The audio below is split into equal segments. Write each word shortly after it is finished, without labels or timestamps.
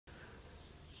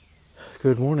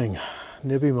Good morning,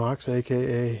 Nibby Mox,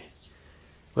 aka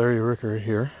Larry Ricker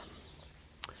here.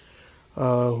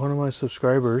 One of my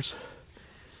subscribers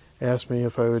asked me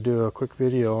if I would do a quick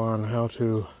video on how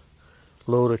to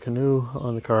load a canoe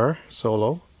on the car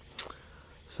solo.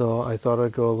 So I thought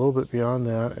I'd go a little bit beyond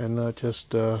that and not just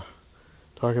talk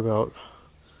about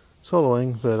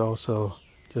soloing, but also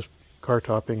just car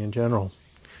topping in general.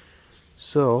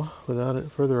 So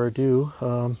without further ado,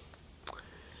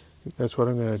 that's what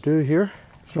I'm going to do here.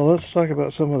 So let's talk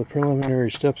about some of the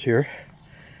preliminary steps here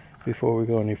before we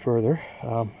go any further.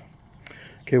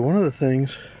 Okay, one of the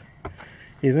things,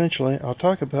 eventually, I'll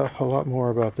talk about a lot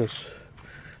more about this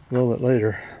a little bit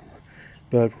later,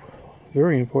 but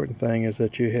very important thing is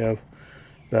that you have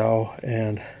bow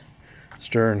and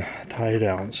stern tie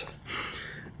downs.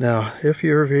 Now, if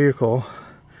your vehicle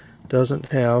doesn't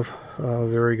have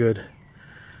very good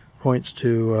points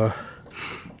to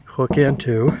hook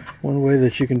into, one way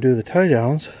that you can do the tie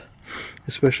downs,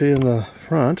 especially in the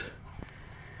front,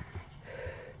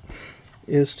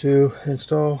 is to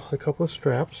install a couple of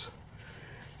straps.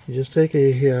 You just take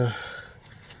a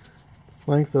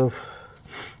length of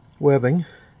webbing,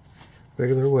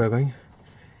 regular webbing,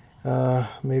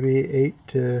 maybe 8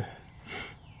 to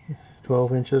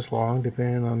 12 inches long,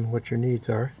 depending on what your needs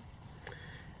are,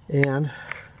 and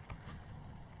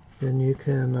then you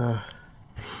can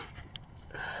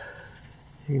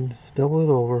double it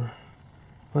over,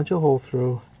 punch a hole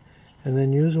through, and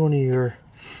then use one of your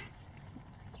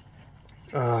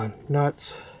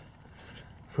nuts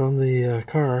from the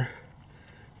car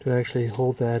to actually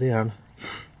hold that in.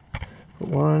 Put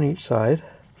one on each side.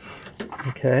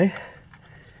 Okay,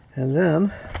 and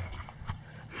then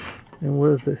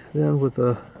with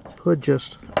the hood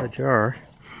just ajar,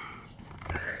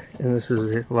 and this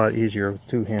is a lot easier with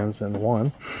two hands than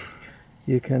one,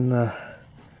 you can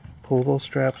pull those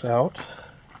straps out.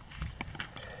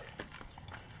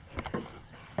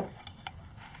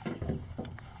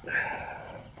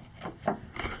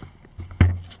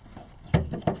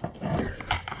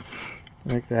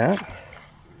 Like that.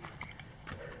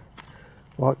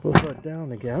 Lock the hood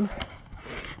down again.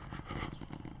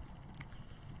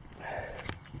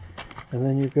 And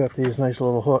then you've got these nice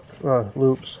little hook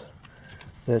loops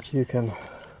that you can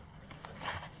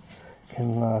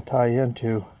tie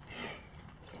into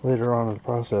later on in the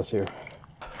process here.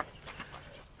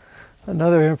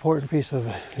 Another important piece of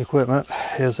equipment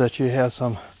is that you have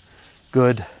some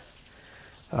good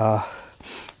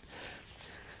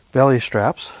belly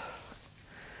straps.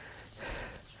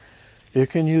 You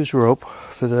can use rope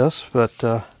for this, but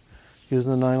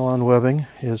using the nylon webbing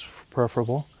is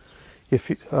preferable. If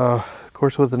you, of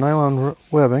course, with the nylon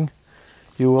webbing,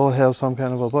 you will have some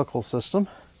kind of a buckle system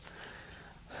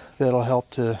that'll help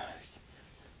to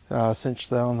cinch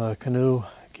down the canoe,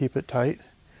 keep it tight.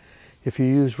 If you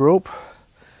use rope,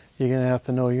 you're going to have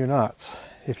to know your knots.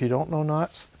 If you don't know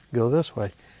knots, go this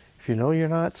way. If you know your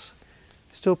knots,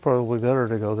 it's still probably better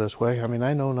to go this way. I mean,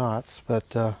 I know knots,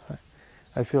 but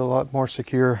I feel a lot more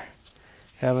secure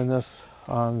having this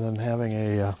on than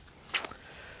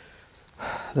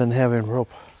having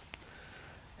rope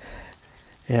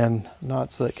and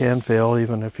knots that can fail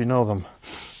even if you know them.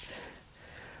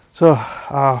 So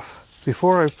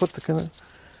before I put the canoe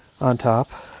on top,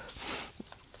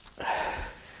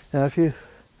 now if you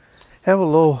have a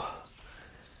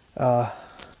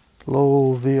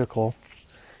low vehicle,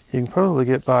 you can probably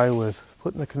get by with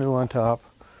putting the canoe on top,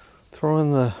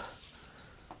 throwing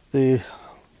the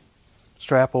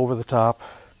strap over the top,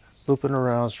 looping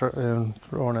around and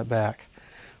throwing it back.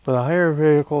 With a higher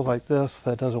vehicle like this,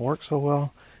 that doesn't work so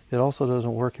well. It also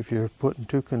doesn't work if you're putting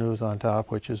two canoes on top,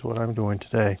 which is what I'm doing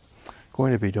today,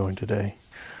 going to be doing today.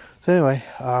 So anyway,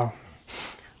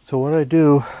 so what I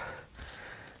do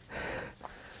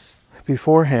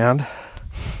beforehand,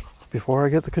 before I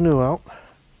get the canoe out,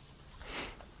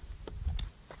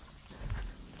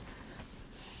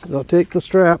 I'll take the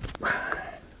strap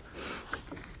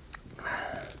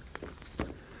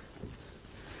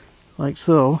like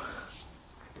so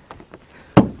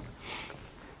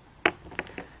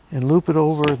and loop it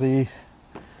over the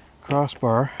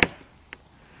crossbar.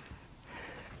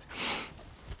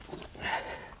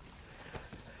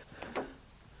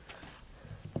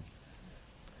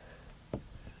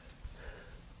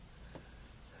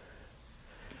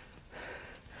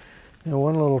 And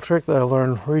one little trick that I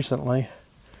learned recently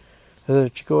is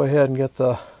that you go ahead and get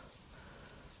the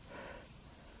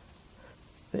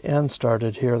end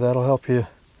started here. That'll help you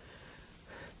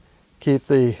keep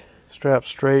the strap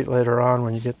straight later on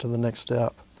when you get to the next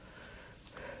step.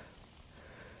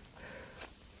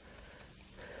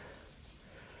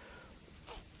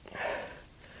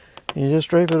 You just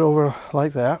drape it over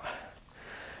like that.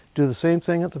 Do the same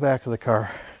thing at the back of the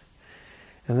car.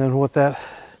 And then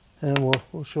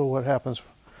we'll show what happens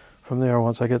from there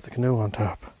once I get the canoe on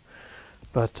top.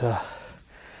 But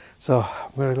so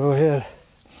I'm going to go ahead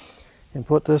and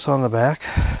put this on the back.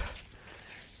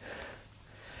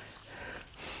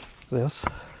 This.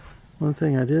 One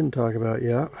thing I didn't talk about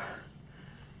yet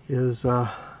is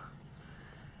the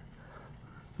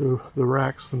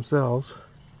racks themselves.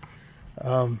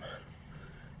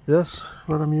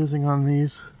 What I'm using on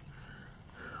this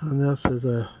is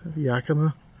a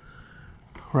Yakima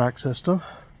rack system.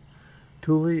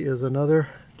 Thule is another,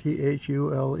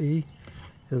 Thule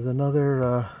is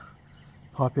another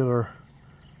popular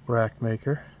rack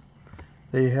maker.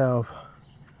 They have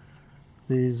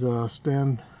these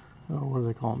what do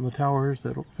they call them? The towers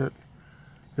that'll fit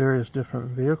various different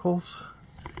vehicles.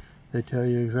 They tell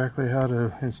you exactly how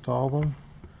to install them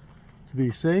to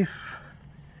be safe,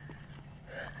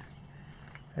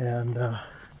 and they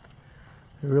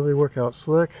really work out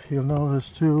slick. You'll notice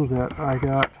too that I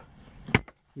got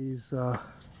these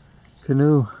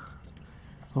Canoe,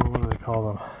 what do they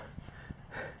call them?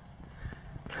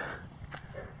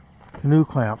 Canoe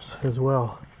clamps, as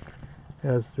well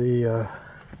as the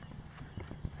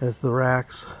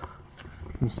racks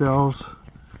themselves.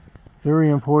 Very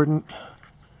important.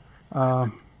 I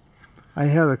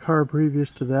had a car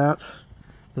previous to that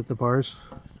the bars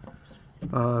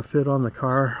fit on the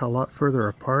car a lot further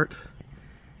apart,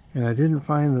 and I didn't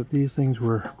find that these things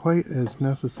were quite as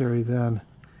necessary then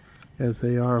as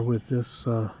they are with this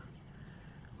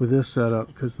setup,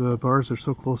 because the bars are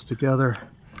so close together.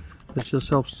 This just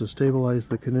helps to stabilize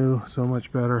the canoe so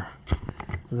much better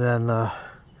than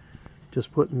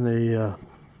just putting the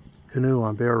canoe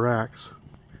on bare racks.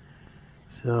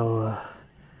 So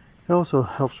it also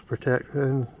helps protect,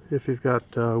 and if you've got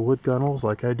wood gunnels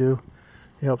like I do,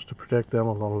 it helps to protect them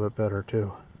a little bit better too.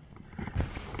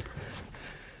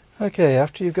 Okay,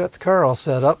 after you've got the car all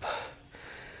set up,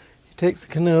 you take the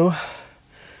canoe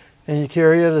and you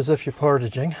carry it as if you're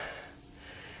portaging.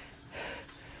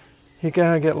 You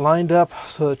kind of get lined up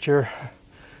so that you're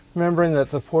remembering that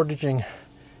the portaging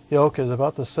yoke is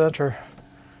about the center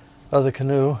of the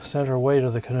canoe, center weight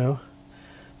of the canoe.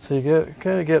 So you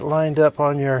kind of get lined up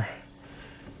on your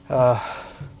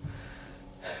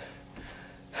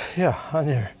on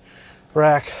your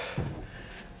rack,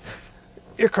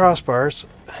 your crossbars,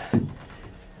 and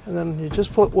then you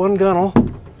just put one gunnel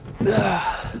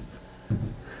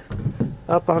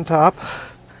up on top.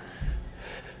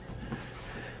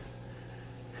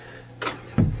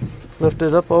 Lift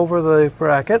it up over the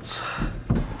brackets,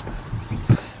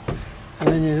 and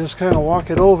then you just kind of walk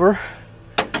it over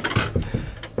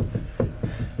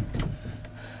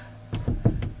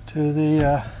to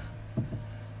the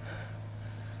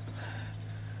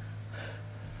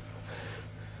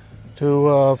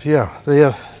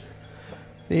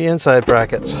the inside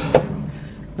brackets.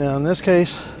 Now in this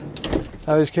case,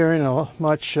 I was carrying a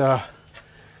much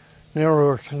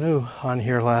narrower canoe on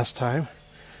here last time.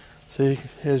 So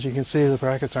as you can see, the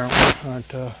brackets aren't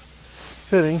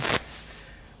fitting,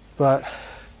 but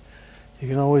you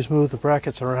can always move the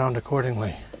brackets around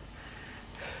accordingly.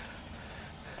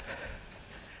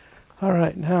 All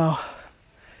right, now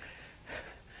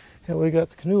that we got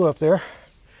the canoe up there,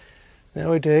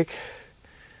 now we take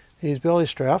these belly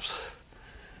straps,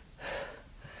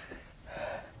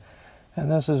 and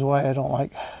this is why I don't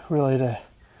like really to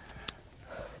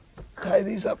tie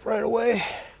these up right away.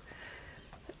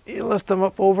 You lift them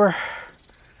up over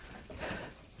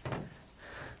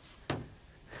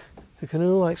the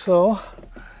canoe like so.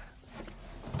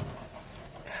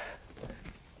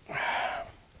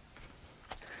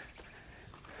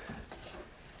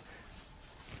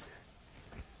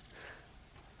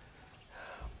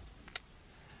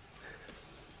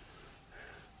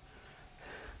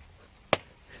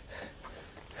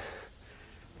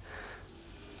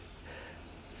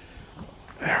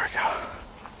 There we go.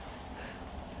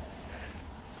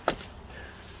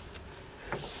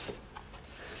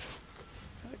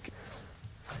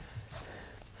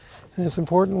 And it's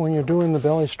important when you're doing the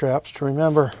belly straps to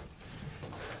remember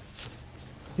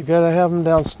you got to have them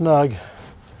down snug,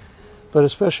 but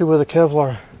especially with a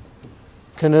Kevlar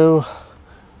canoe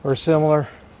or similar,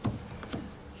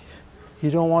 you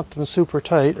don't want them super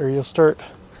tight or you'll start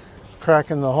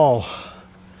cracking the hull.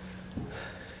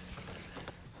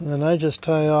 And then I just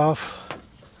tie off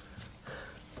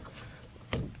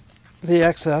the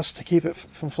excess to keep it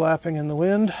from flapping in the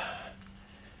wind.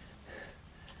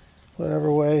 Whatever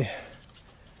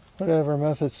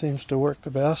method seems to work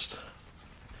the best.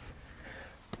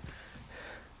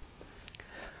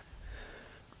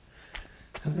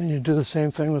 And And you do the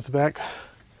same thing with the back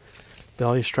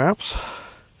belly straps.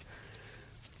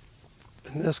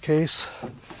 In this case,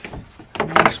 you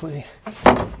actually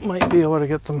might be able to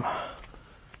get them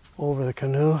over the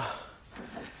canoe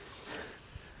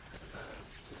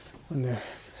when they're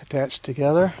attached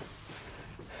together.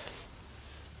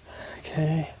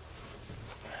 Okay.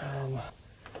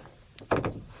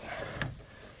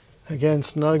 Again,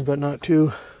 snug, but not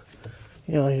too,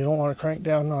 you don't want to crank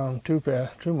down on them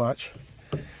too much.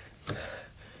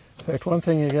 In fact, one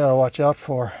thing you gotta watch out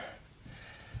for,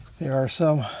 there are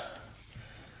some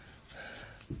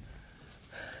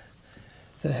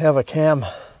that have a cam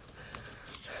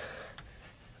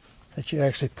that you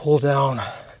actually pull down,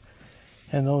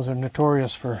 and those are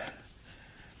notorious for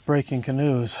breaking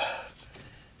canoes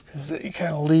because they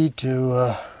kind of lead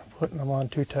to putting them on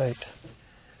too tight.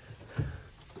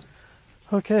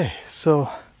 Okay, so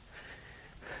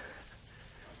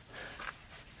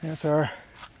that's our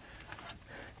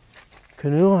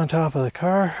canoe on top of the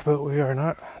car, but we are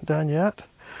not done yet,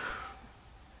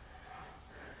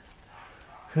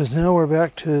 because now we're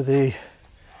back to the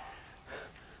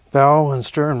bow and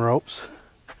stern ropes.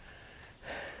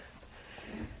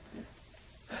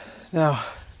 Now,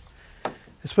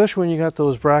 especially when you got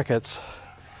those brackets,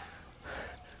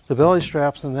 the belly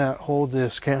straps and that hold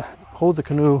the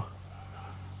canoe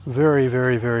very,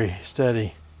 very, very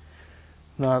steady.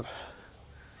 Not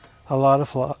a lot of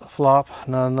flop,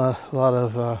 not a lot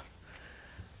of,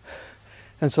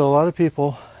 and so a lot of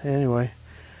people, anyway,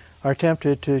 are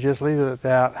tempted to just leave it at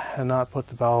that and not put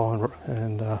the bow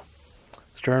and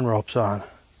stern ropes on.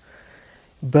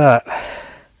 But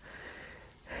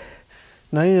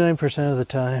 99% of the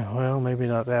time, well, maybe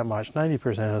not that much,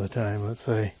 90% of the time, let's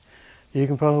say, you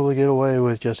can probably get away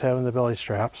with just having the belly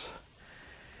straps.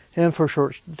 And for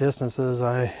short distances,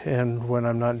 and when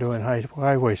I'm not doing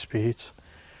highway speeds,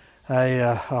 I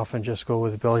often just go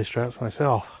with the belly straps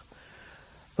myself.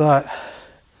 But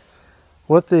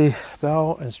what the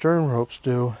bow and stern ropes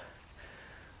do,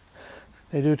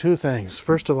 they do two things.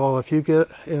 First of all, if you get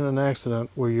in an accident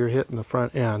where you're hitting the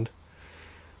front end,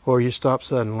 or you stop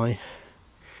suddenly,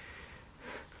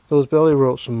 those belly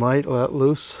ropes might let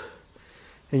loose,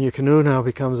 and your canoe now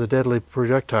becomes a deadly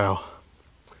projectile.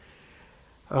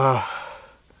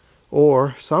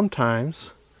 Or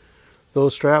sometimes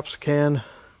those straps can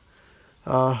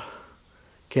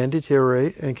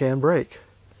deteriorate and can break.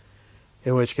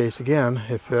 In which case, again,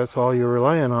 if that's all you're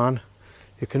relying on,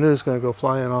 your canoe is going to go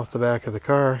flying off the back of the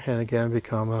car and again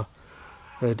become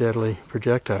a deadly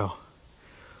projectile.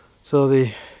 So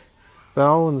the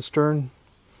bow and the stern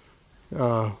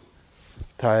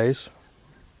ties,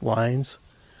 lines,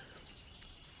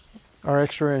 are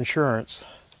extra insurance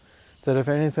that if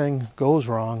anything goes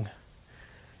wrong,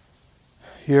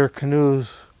 your canoe's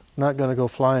not going to go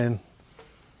flying,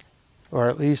 or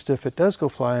at least if it does go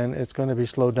flying, it's going to be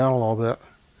slowed down a little bit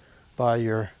by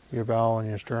your bow and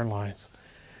your stern lines.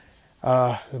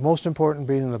 The most important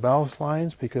being the bow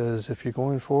lines, because if you're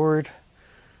going forward,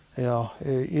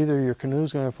 either your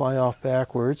canoe's going to fly off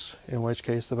backwards, in which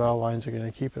case the bow lines are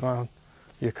going to keep it on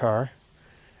your car,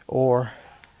 or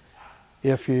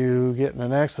if you get in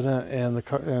an accident and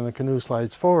the canoe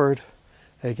slides forward,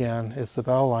 again, it's the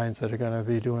bow lines that are going to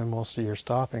be doing most of your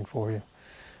stopping for you,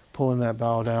 pulling that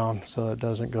bow down so it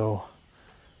doesn't go.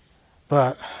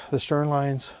 But the stern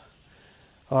lines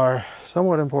are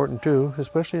somewhat important too,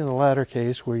 especially in the latter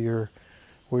case where you're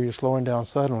slowing down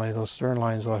suddenly. Those stern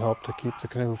lines will help to keep the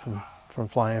canoe from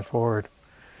flying forward.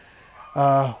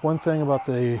 One thing about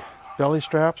the belly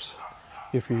straps,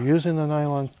 if you're using the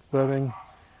nylon webbing,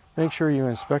 make sure you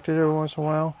inspect it every once in a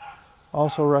while.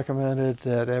 Also recommended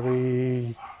that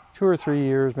every 2 or 3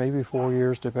 years, maybe 4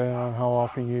 years, depending on how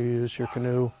often you use your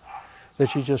canoe,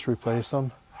 that you just replace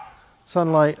them.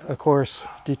 Sunlight, of course,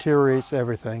 deteriorates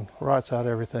everything, rots out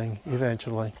everything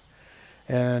eventually.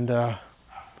 And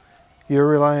you're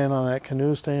relying on that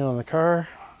canoe staying on the car.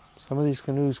 Some of these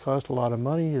canoes cost a lot of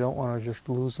money. You don't want to just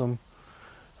lose them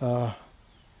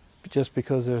just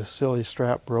because a silly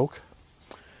strap broke.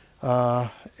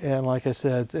 And like I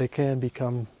said, they can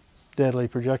become deadly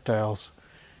projectiles.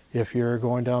 If you're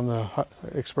going down the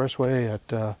expressway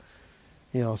at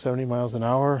 70 miles an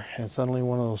hour and suddenly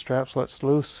one of those straps lets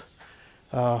loose,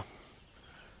 that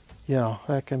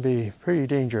can be pretty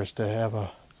dangerous to have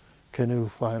a canoe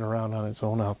flying around on its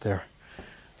own out there.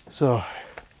 So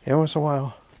every once in a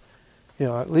while,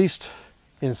 at least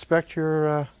inspect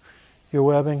your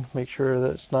webbing, make sure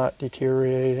that it's not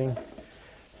deteriorating.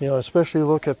 Especially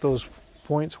look at those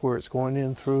points where it's going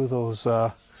in through those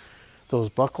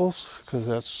buckles, because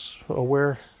that's a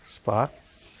wear spot.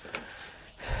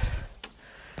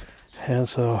 And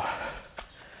so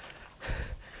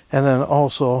And then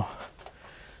also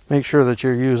make sure that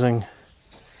you're using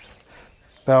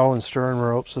bow and stern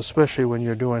ropes, especially when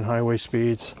you're doing highway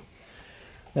speeds.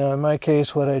 Now in my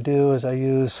case, what I do is I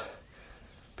use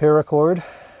paracord.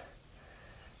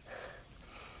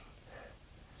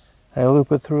 I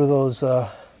loop it through those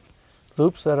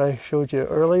loops that I showed you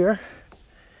earlier.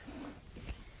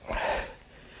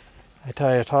 I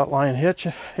tie a taut line hitch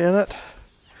in it.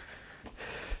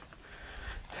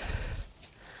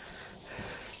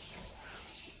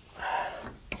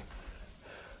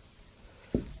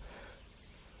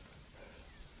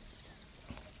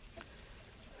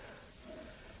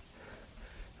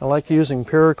 I like using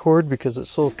paracord because it's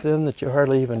so thin that you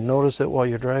hardly even notice it while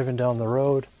you're driving down the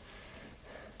road.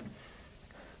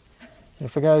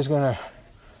 If a guy's going to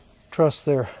trust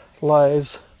their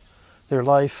life,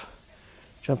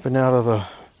 jumping out of a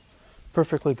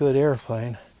perfectly good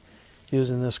airplane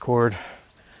using this cord,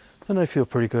 then I feel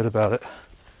pretty good about it.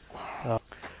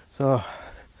 So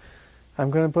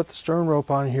I'm going to put the stern rope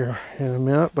on here in a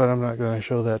minute, but I'm not going to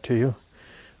show that to you.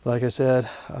 Like I said,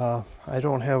 I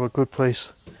don't have a good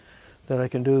place that I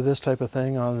can do this type of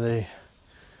thing on the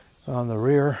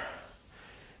rear.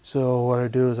 So what I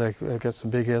do is I've got some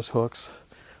big S hooks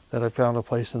that I found a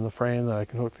place in the frame that I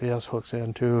can hook the S hooks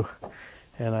into,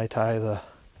 and I tie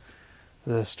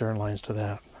the stern lines to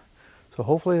that. So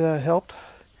hopefully that helped,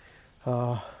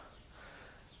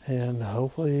 and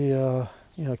hopefully you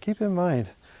know, keep in mind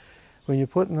when you're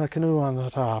putting a canoe on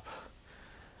the top,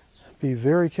 be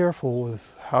very careful with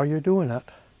how you're doing it.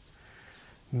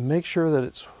 Make sure that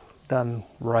it's done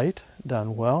right,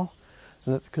 done well,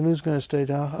 and that the canoe's going to stay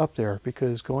up there,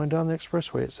 because going down the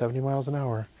expressway at 70 miles an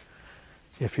hour,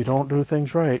 if you don't do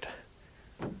things right,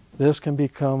 this can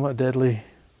become a deadly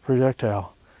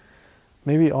projectile.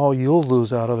 Maybe all you'll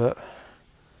lose out of it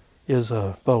is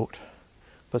a boat,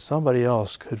 but somebody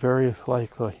else could very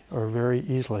likely or very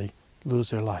easily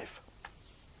lose their life.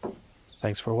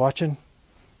 Thanks for watching.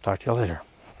 Talk to you later.